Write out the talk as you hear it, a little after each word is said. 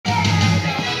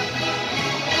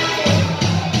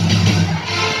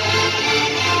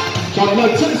Shot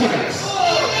clock 10 seconds.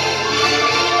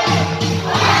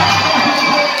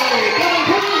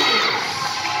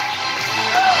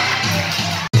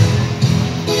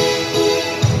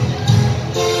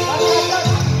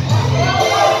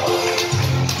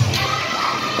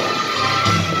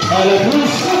 And a blue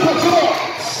super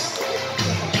shorts.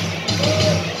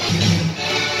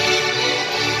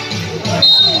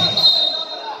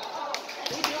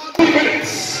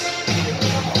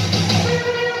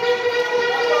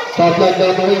 Shot clock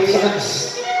down to 8 seconds.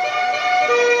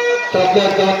 Shot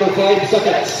clock down to 5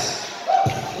 seconds.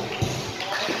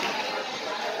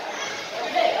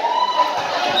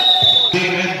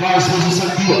 Game and Vice versus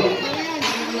CENTRO.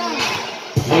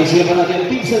 Siapa natin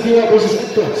Team CENTRO versus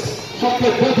CENTRO. Shot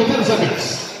clock down to 10 seconds.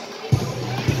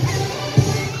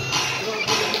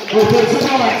 Open to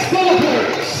balance,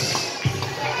 developers.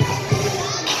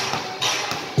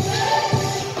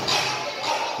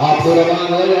 Up to the man,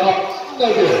 lay up, no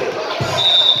good.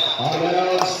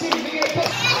 Around Steve,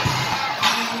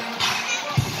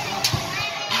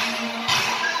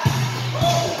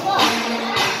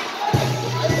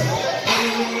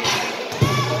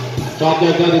 Shot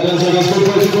clock down to 10 seconds for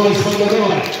 20 points from the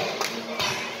line.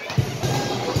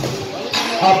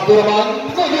 Up to the man,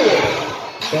 no good.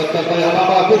 Tetap by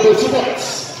Ababa, good for 2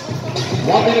 points.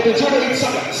 1 minute and 28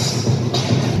 seconds.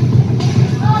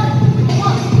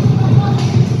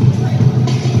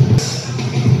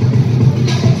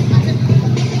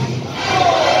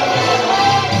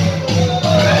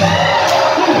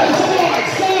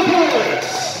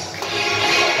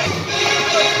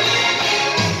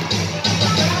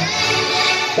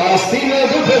 Pastina,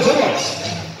 good for 2 points.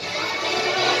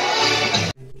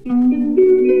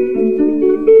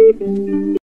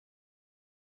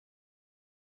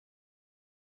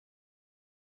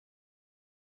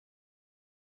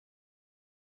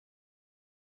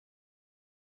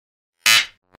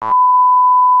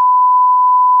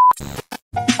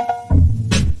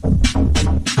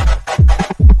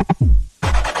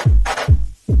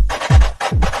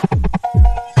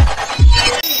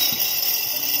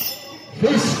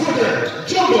 First quarter,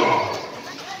 Jumbo.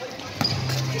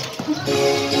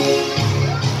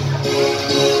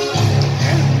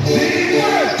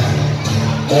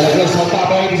 Terus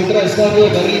mencapai di setelah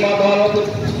stadion dari 5 bola untuk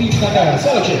tim negara.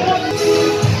 Selesai.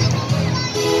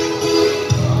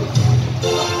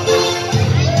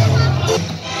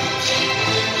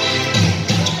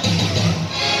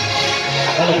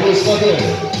 Ada first quarter.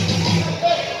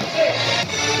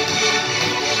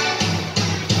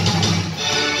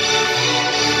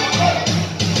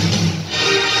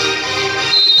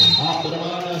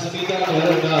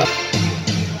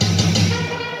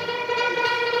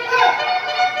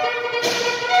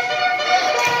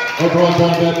 Overall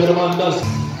point back to the Mandas.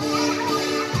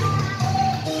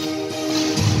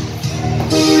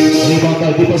 Rebound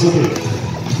by Deepa Sudhi.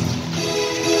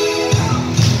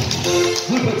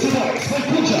 Deepa Sudhi, slide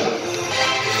puncher.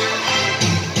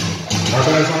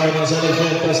 Atrás a mais uma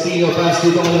legenda, Castillo, passe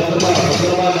do Dona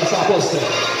Fernanda, sa posta.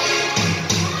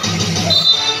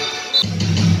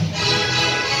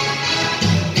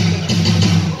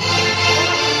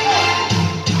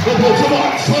 Deepa Sudhi,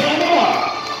 slide on the mark.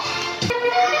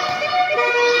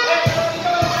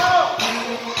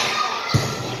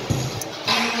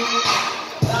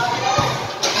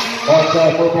 Watch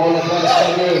out for ball across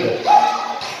the good.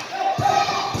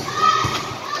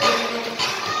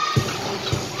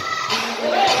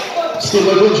 Still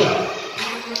a good job.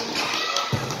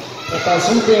 Está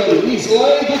super, he's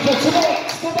late, good for 2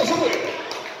 points. Stop us away.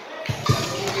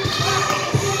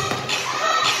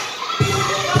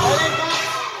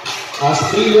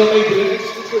 Astrillo maybe,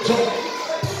 good job.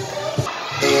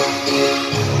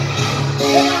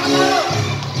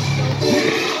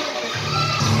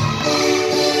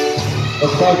 A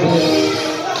 5 minute.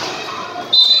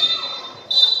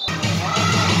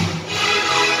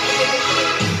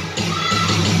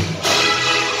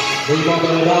 Rebound by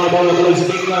the down ball of the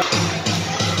England.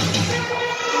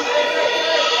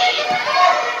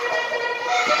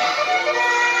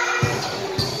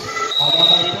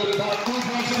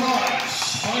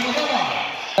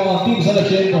 Tim sa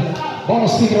leggendo,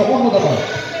 bonus tigre 1 da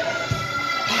parte.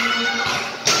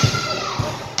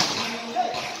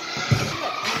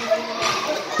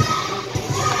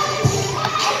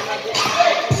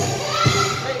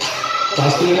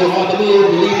 Castillo on the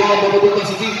move, rebound papunta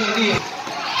sa team ng Nia.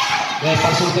 May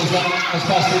pasultas lang ang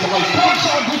Castillo kay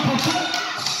Poncha, good for 2.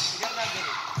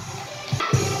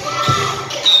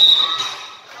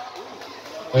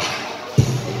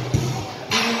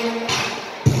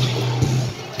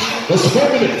 That's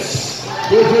 4 minutes.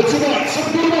 Good for 2 points.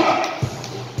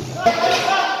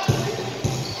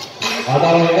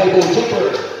 Abang elbow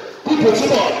jumper. Good for the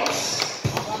boys.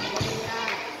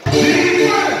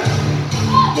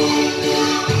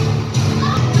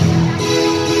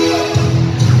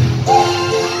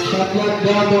 Shot clock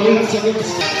down to 8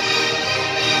 seconds.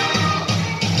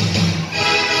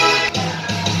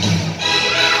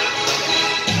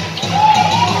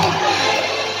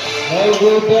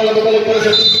 Good ball ang babalik para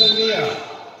sa team ng Mia.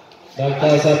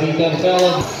 Dagdag sa Peter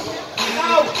Feld.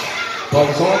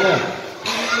 Pagsonya.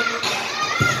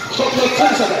 Shot clock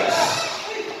 10 seconds.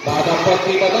 Dapat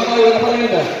dipadamay wala pa rin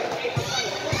ito.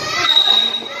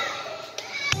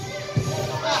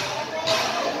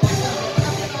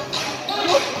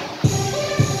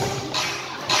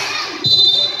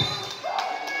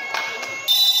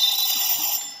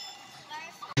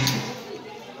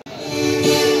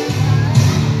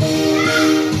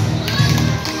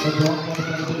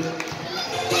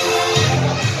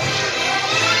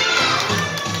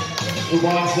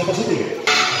 Umas na positive.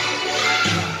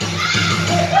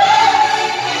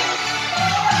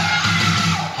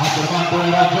 At naman po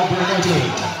yung jumper natin.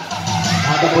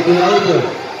 At po din ang ito.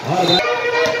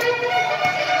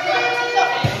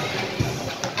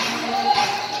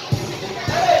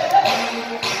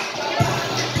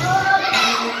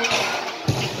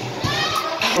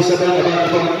 Sa mga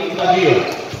pangakit na niyo.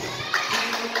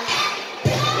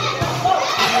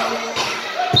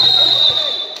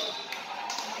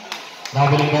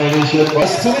 Traveling violation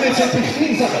was 2 minutes and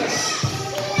 15 seconds.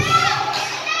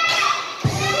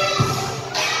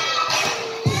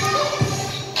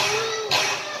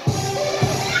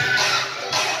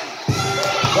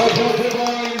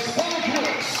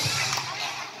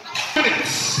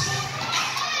 Minutes.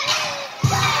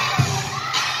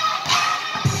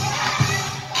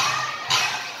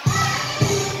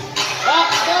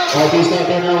 This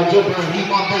time now, jumper, he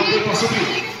won by big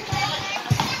possibility.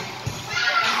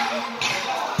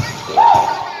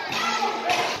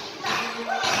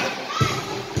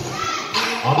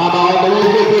 Amama on the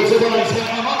way to the boys,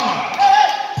 Amama.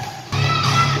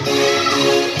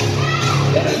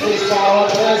 This foul,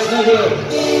 that's no good.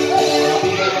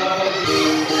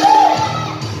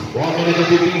 1 minute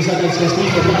and 15 seconds,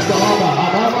 Castillo pass to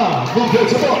Amama, move to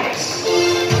the boys.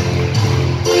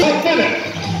 1 minute.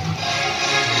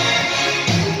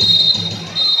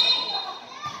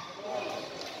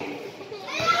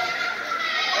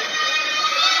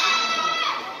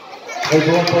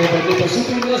 Everyone playing by Nico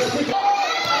Super in the speaker.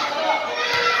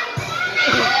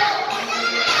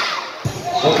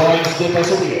 So points the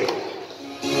Pacific.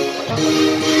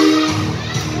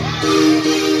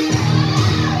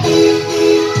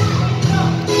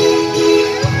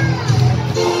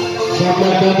 Shot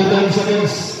clock down to 10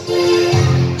 seconds.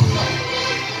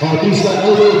 Bautista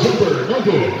elbow jumper, no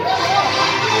good.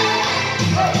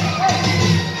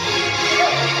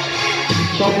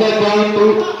 Shot clock down to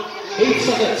 8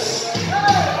 seconds.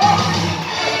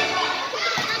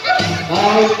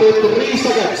 Down to 3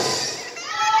 seconds.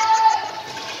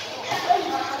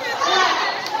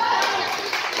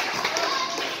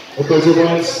 Opposite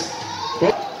points.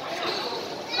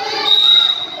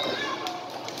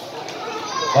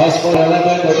 As for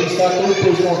 11, Bautista 2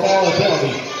 personal foul and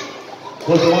penalty.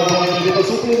 Was the 1 point to the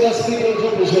Super das Peter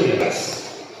Jumpers Williams.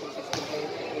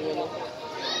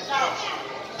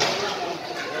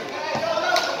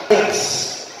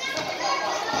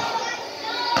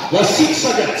 Last 6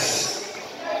 seconds.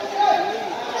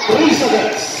 3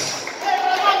 seconds.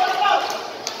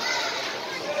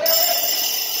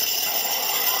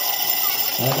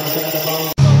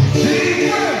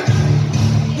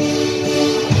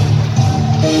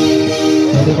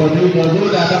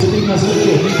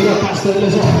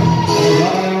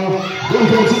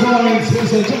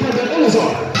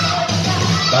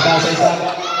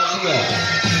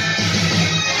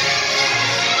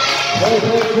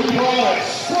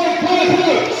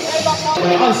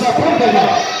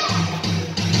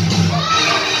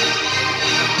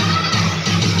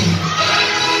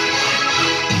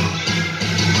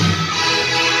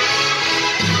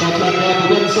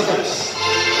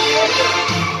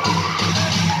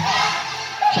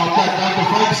 Shot clock down to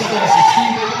 5 seconds.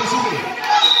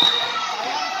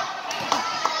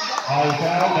 Foul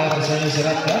dahil sa inyo si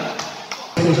Ratka.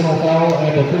 Personal foul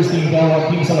and the first team foul on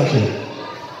team selection.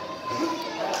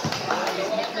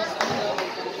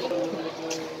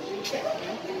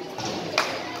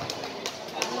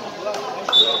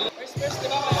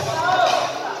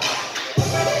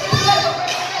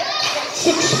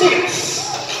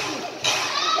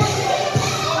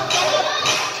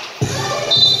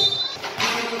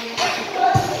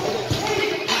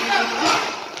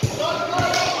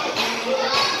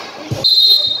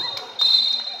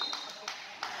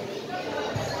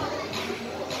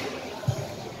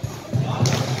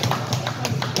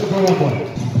 for 1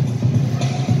 point.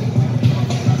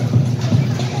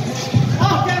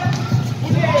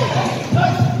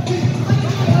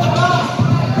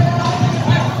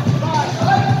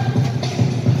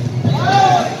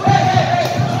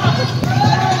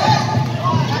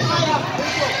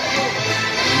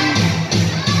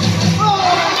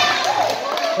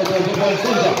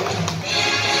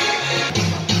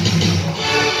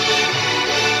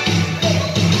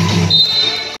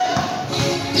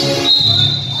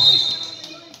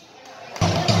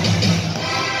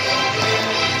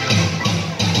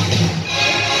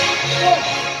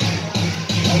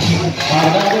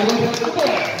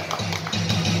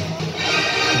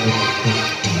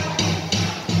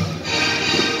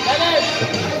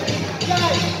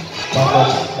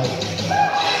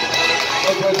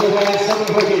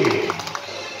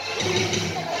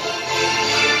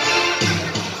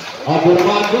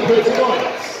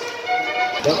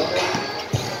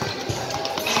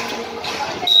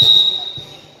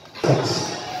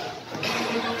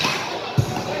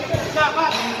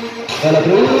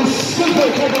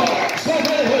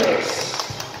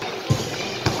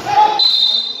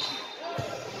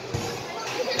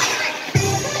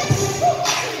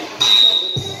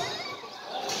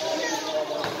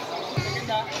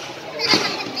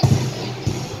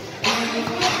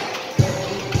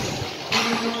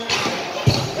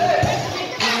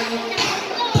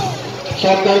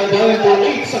 Shot down for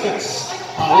 8 seconds.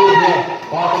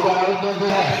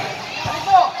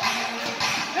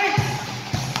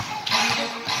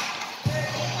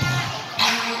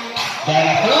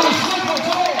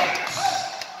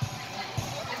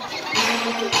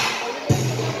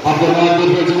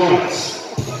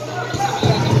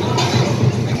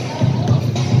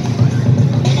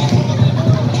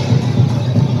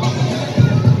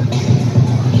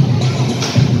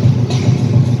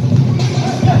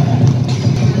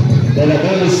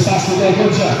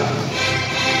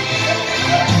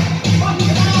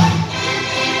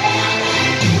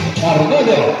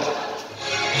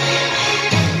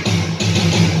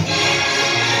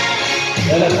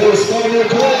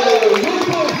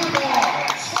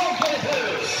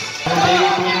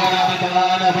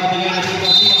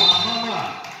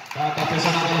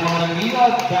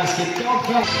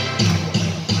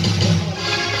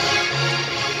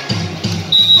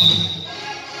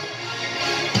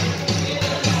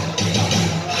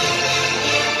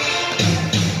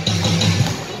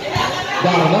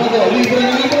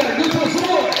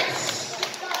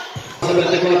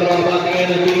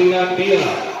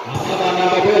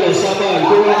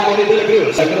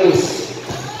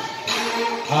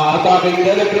 Attacking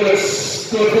De La Cruz,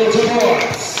 good goal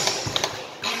supports.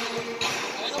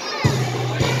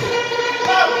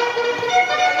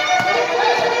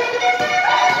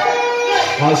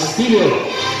 Castillo.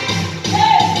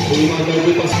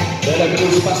 De La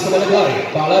Cruz passa pela área.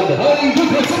 Balada. Good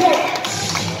goal supports.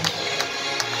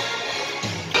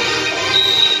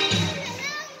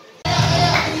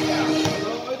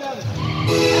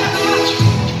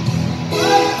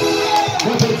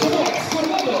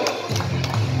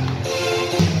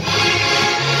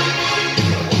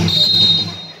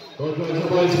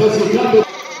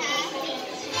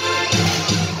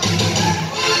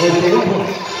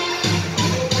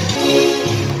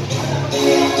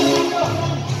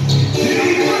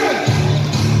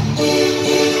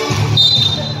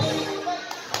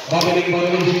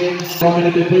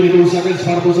 Minute and 22 seconds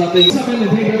para po sa ating 7 and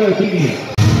 3 Kenya.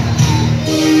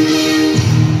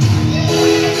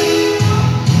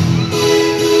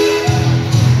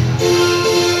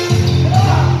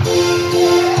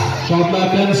 Shot clock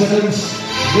 10 seconds.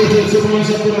 Good sa mga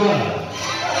sa pulaman.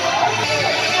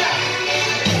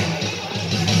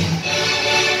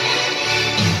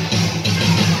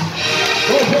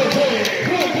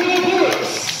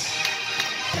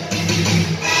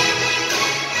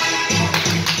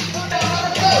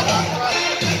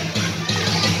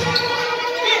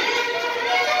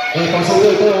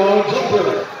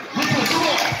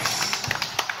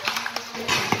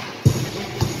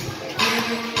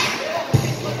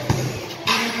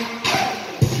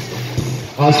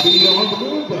 Castillo on the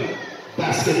move.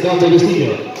 Basketball de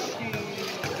Castillo.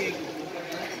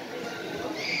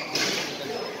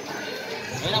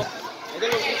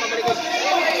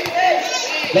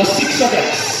 Last 6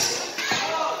 seconds.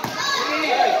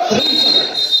 3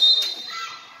 seconds.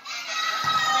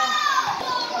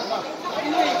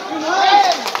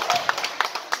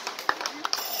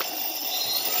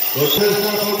 The first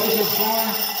quarter position score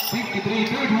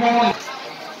 53-31.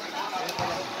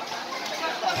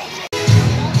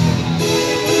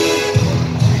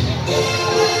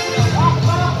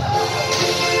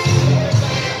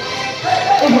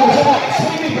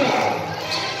 Swinging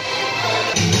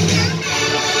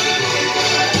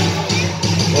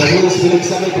select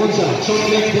sa may Concha. Shot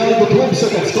left down to 12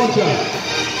 seconds. Concha.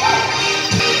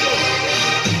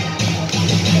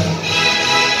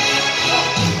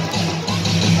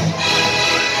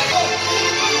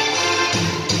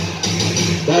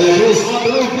 Dale Cruz on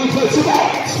the roof. Good foot to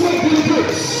ball. Swing to the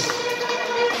Cruz.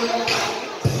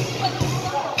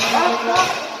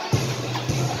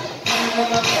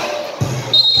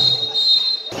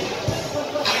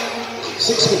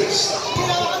 6 minutes.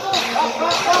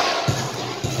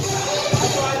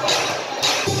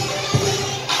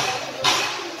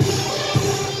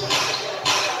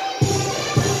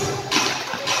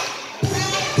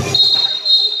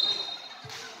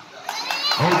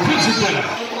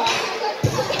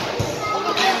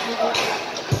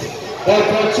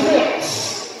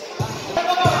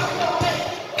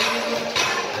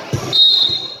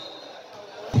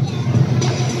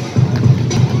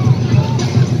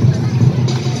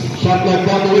 Shot clock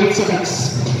down to 8 seconds.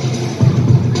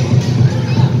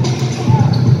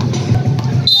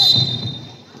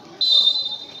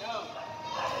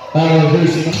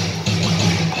 Reversing.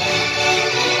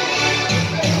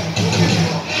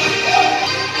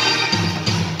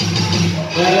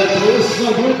 Terus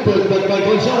ngebuntut by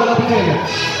Concha wala pinena.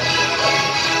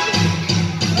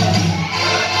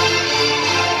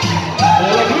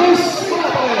 Terus wala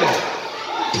pinena.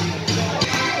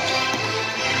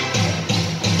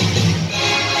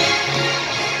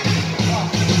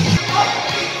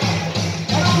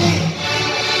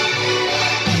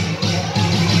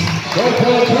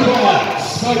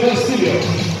 Studio.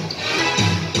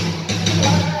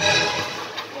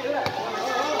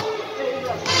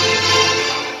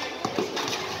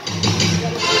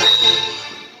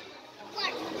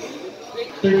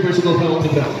 Third personal foul on the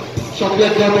ground. Shot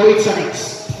clock down to 8 seconds.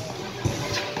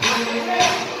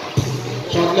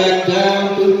 Shot clock down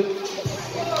to...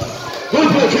 Good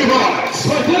for 3 bars.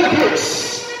 By Delacruz.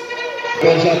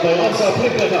 Good shot by Ansa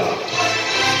Plickata.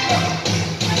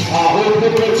 Hold the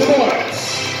ball to Morris.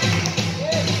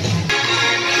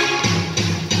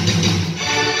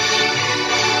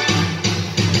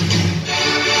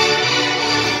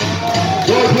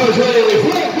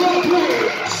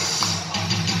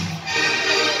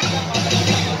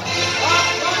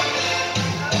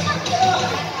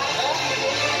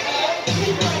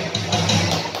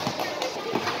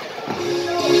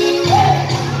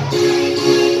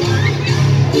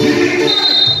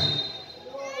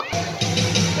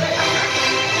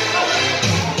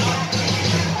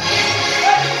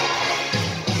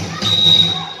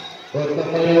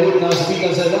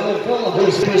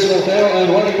 Personal foul and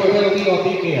running for penalty on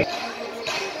PK.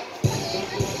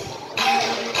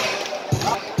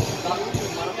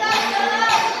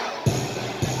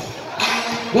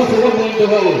 One for 1 point to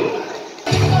hold.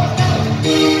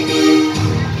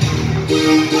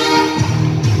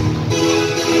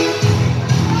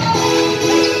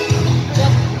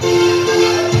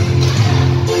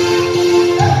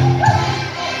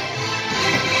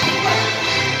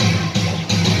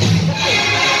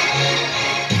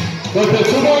 But the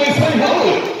 2 points play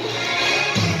hold.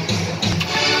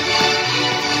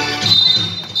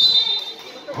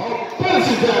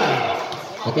 Offensive down.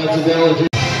 Offensive down.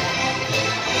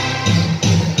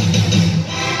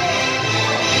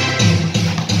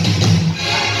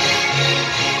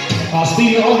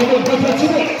 Castillo on the move for 2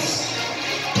 minutes.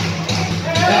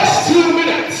 That's 2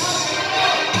 minutes.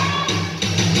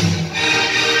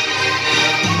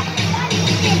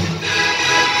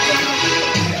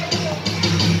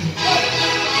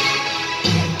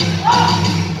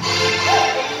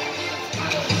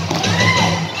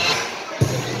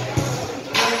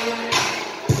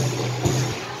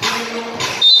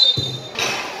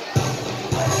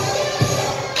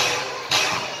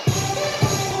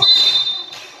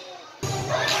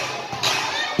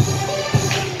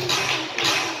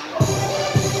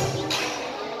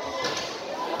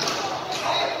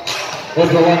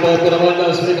 Otro banda de la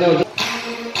banda CENTRO.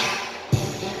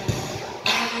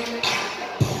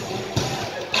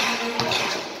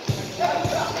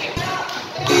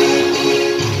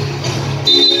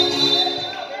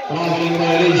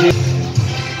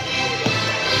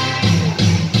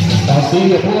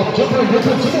 Castillo pull up jumper and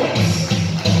different points.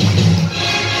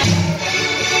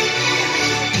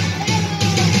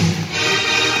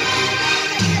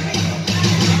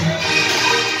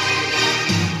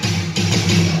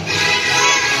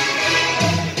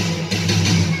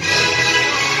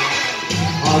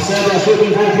 Sandra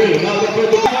shooting for 3. Now they're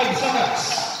going to 5 seconds.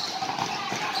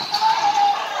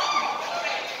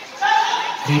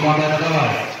 Rebound at the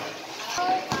line.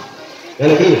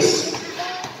 Delacruz.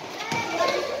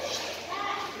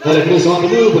 Delacruz on the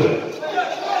move.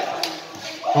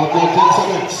 Clock 10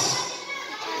 seconds.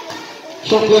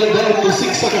 Chocolate down to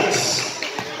 6 seconds.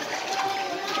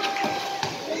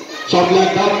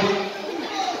 Chocolate down.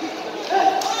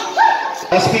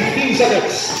 That's 15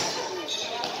 seconds.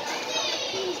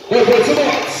 Wait for 2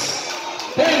 minutes.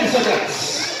 10 seconds.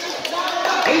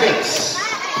 8 minutes.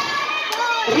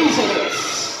 3 seconds.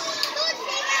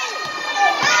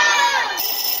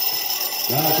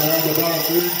 That's around the ball,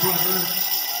 third corner.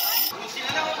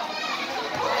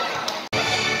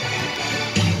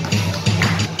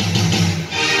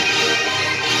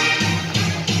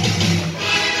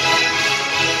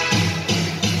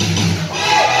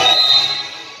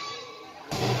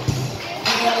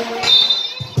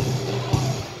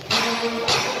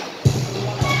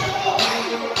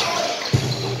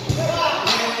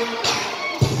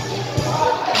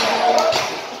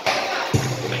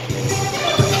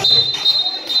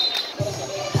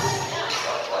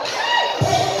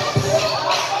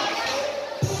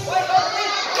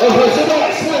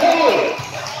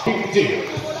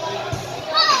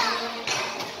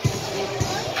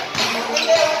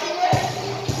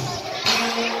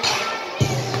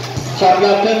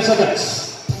 Chocolate 10 seconds.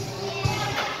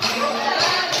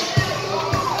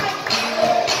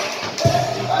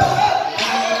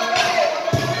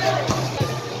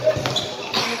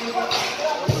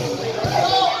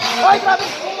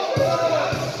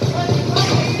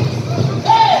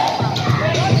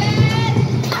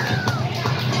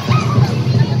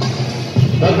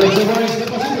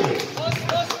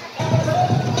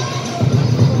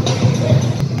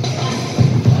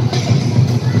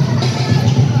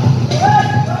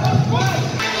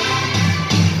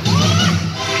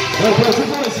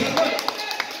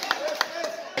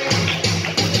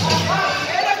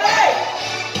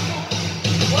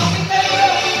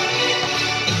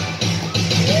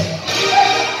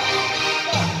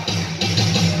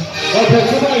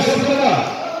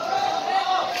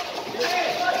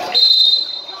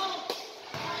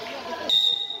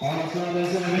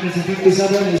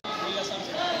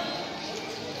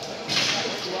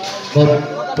 For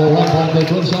 1 point by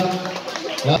Kunsa.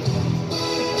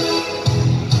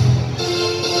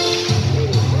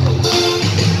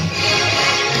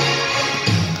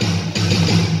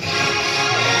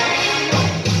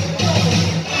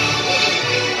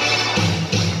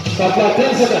 Top block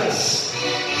 10 seconds.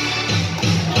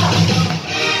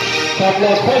 Top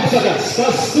block 5 seconds.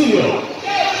 Castillo.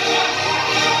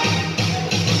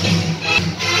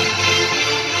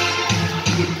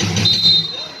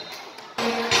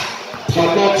 Top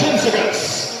block 10 seconds.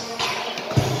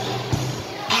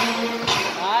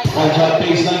 One shot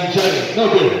baseline J. No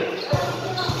good.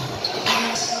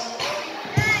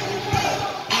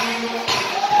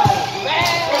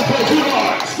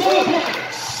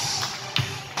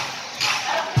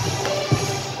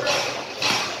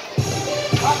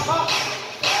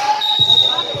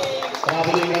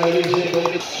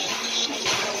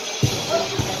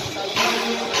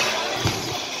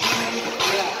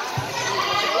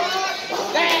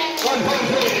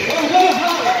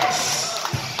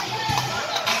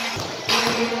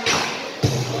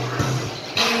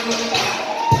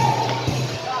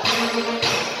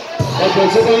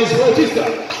 Somebody's Bautista.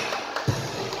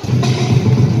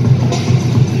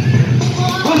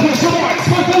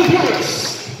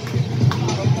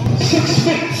 6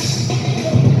 minutes.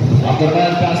 After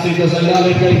that, passing the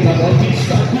Zayale Keita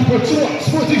Bautista. Cooper Choice,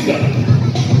 Bautista.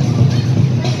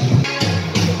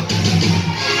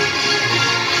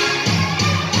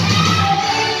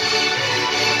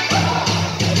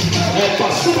 And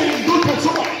pursuing Cooper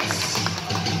Choice.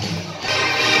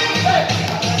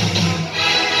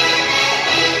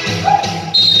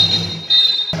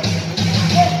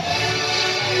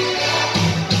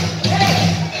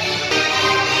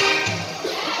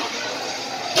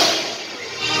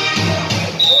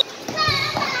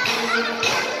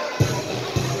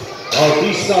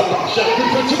 Bautista, shot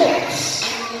for 2 points.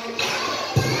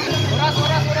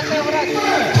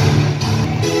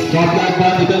 Top block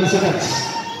back to 10 seconds.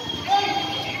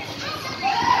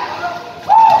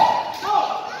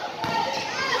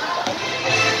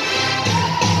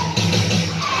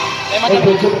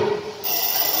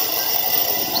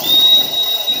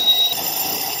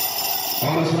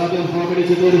 Oras natin 4 minutes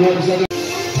and 25 seconds.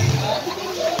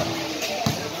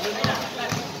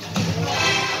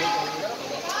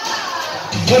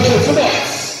 Let's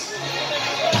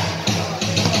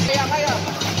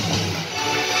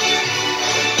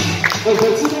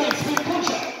go,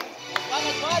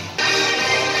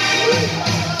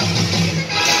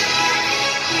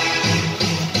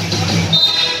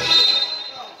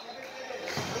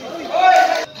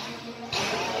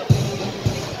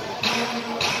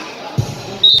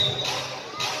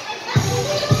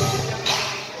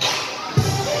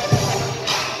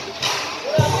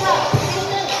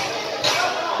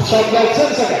 Shot clock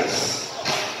 10 seconds.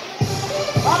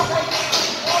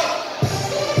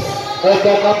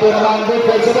 Open up the round with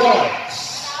the boys.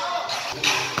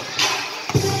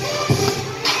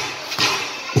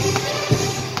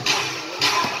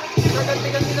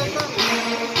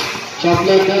 Shot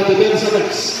clock down to 10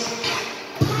 seconds.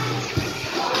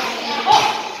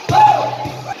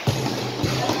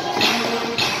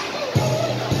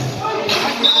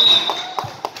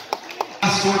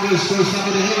 Scores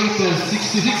number 8,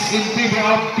 66 in favor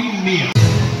of Team Mia.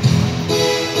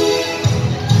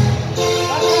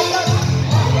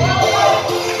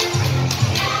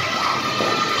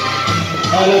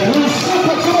 And a blue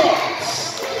super points.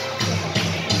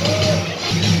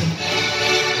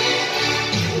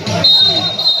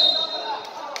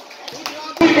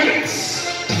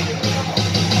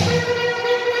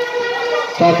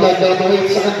 Shot clock down to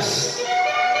 8 seconds.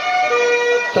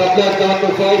 Shot clock down to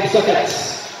 5 seconds.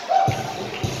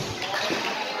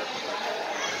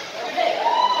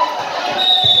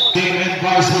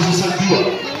 Vice versus CENTRO.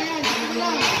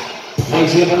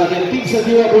 Next game natin, Team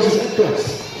CENTRO versus CENTRO.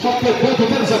 Shot clock down to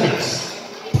 10 seconds.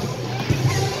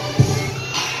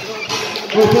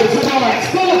 Open to Alex,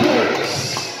 Philippines.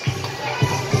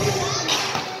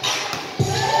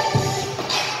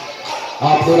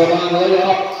 Up to the man, way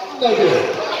up, no good.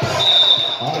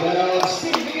 Around,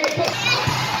 Steve,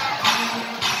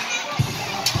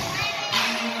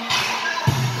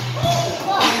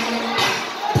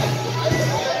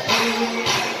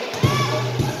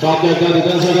 Shot clock down to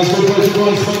 10 seconds for first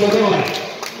points from the door.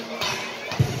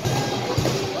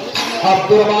 Up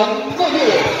to the man, no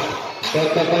good. But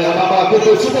by Amaba, good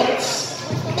for 2 points.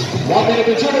 1 minute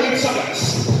and 28 seconds.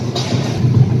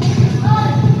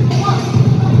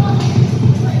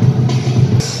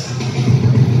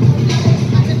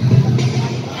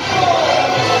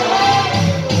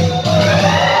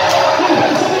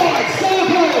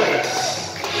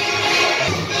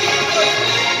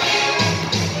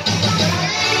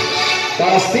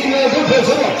 Castillo good for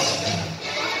 2 points.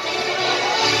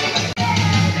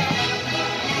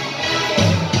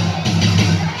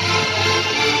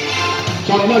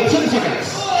 Shot clock 10 seconds.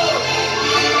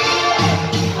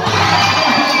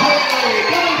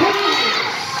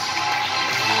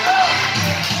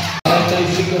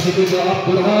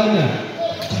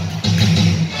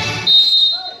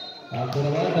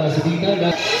 Abdurrahman nasa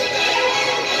tingnan.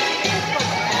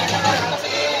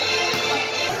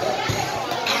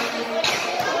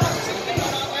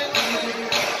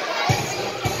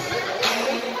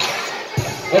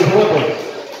 Over 1 point.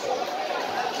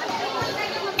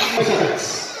 5 seconds.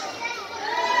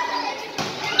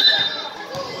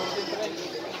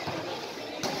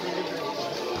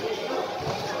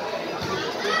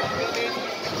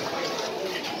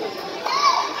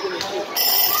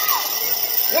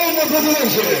 And the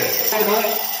position.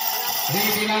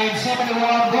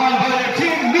 89-71 won by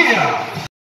Team Mia.